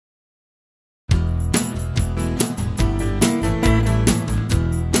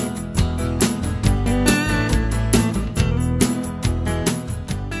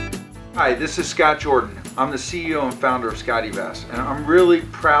Hi, this is Scott Jordan. I'm the CEO and founder of SCOTTeVEST, and I'm really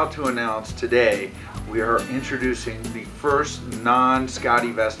proud to announce today we are introducing the first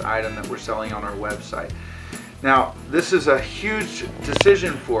non-SCOTTeVEST item that we're selling on our website. Now, this is a huge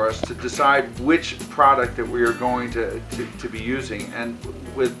decision for us to decide which product that we are going to be using, and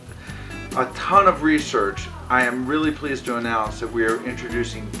with a ton of research, I am really pleased to announce that we are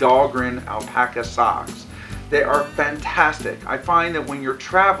introducing Dahlgren Alpaca socks. They are fantastic. I find that when you're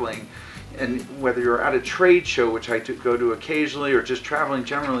traveling, and whether you're at a trade show, which I go to occasionally, or just traveling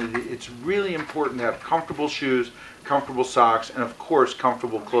generally, it's really important to have comfortable shoes, comfortable socks, and of course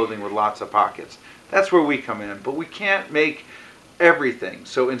comfortable clothing with lots of pockets. That's where we come in, but we can't make everything.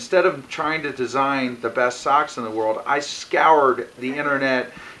 So instead of trying to design the best socks in the world, I scoured the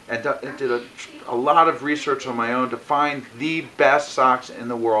internet and did a lot of research on my own to find the best socks in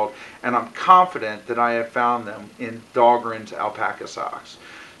the world, and I'm confident that I have found them in Dahlgren's Alpaca socks.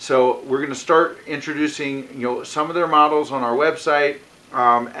 So we're going to start introducing some of their models on our website,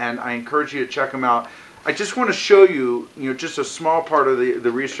 and I encourage you to check them out. I just want to show you, just a small part of the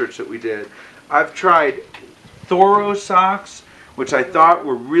research that we did. I've tried Thoro socks, which I thought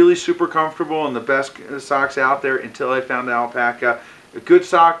were really super comfortable and the best socks out there until I found Alpaca. A good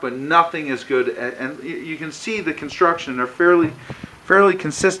sock, but nothing is good. And you can see the construction; they're fairly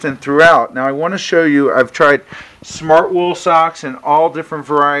consistent throughout. Now I want to show you. I've tried smart wool socks in all different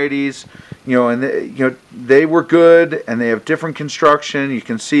varieties. And they were good, and they have different construction. You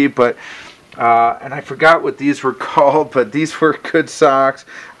can see, but. And I forgot what these were called, but these were good socks.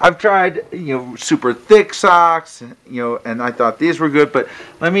 I've tried, super thick socks, and I thought these were good, but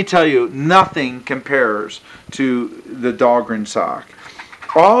let me tell you, nothing compares to the Dahlgren sock.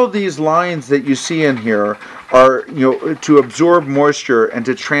 All of these lines that you see in here are, to absorb moisture and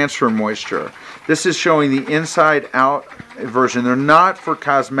to transfer moisture. This is showing the inside out version. They're not for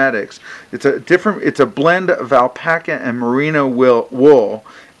cosmetics. It's a blend of alpaca and merino wool.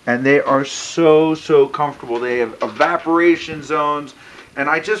 And they are so comfortable. They have evaporation zones, and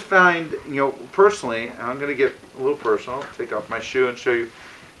I just find, personally, and I'm going to get a little personal, I'll take off my shoe and show you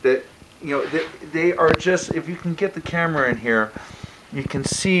that, they are just, if you can get the camera in here, you can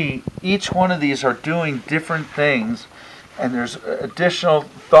see each one of these are doing different things, and there's additional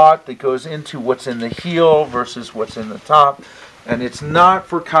thought that goes into what's in the heel versus what's in the top. And it's not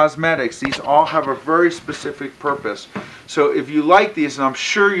for cosmetics. These all have a very specific purpose. So if you like these, and I'm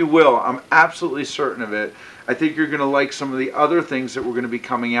sure you will, I'm absolutely certain of it, I think you're going to like some of the other things that we're going to be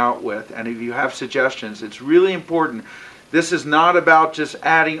coming out with. And if you have suggestions, it's really important. This is not about just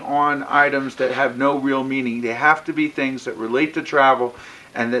adding on items that have no real meaning. They have to be things that relate to travel,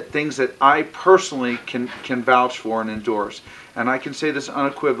 and that things that I personally can vouch for and endorse. And I can say this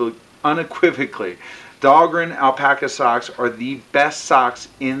unequivocally. Dahlgren Alpaca socks are the best socks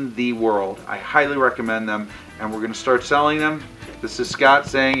in the world. I highly recommend them, and we're going to start selling them. This is Scott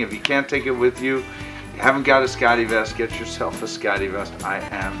saying, if you can't take it with you, you haven't got a SCOTTeVEST, get yourself a SCOTTeVEST. I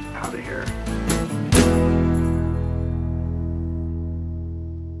am out of here.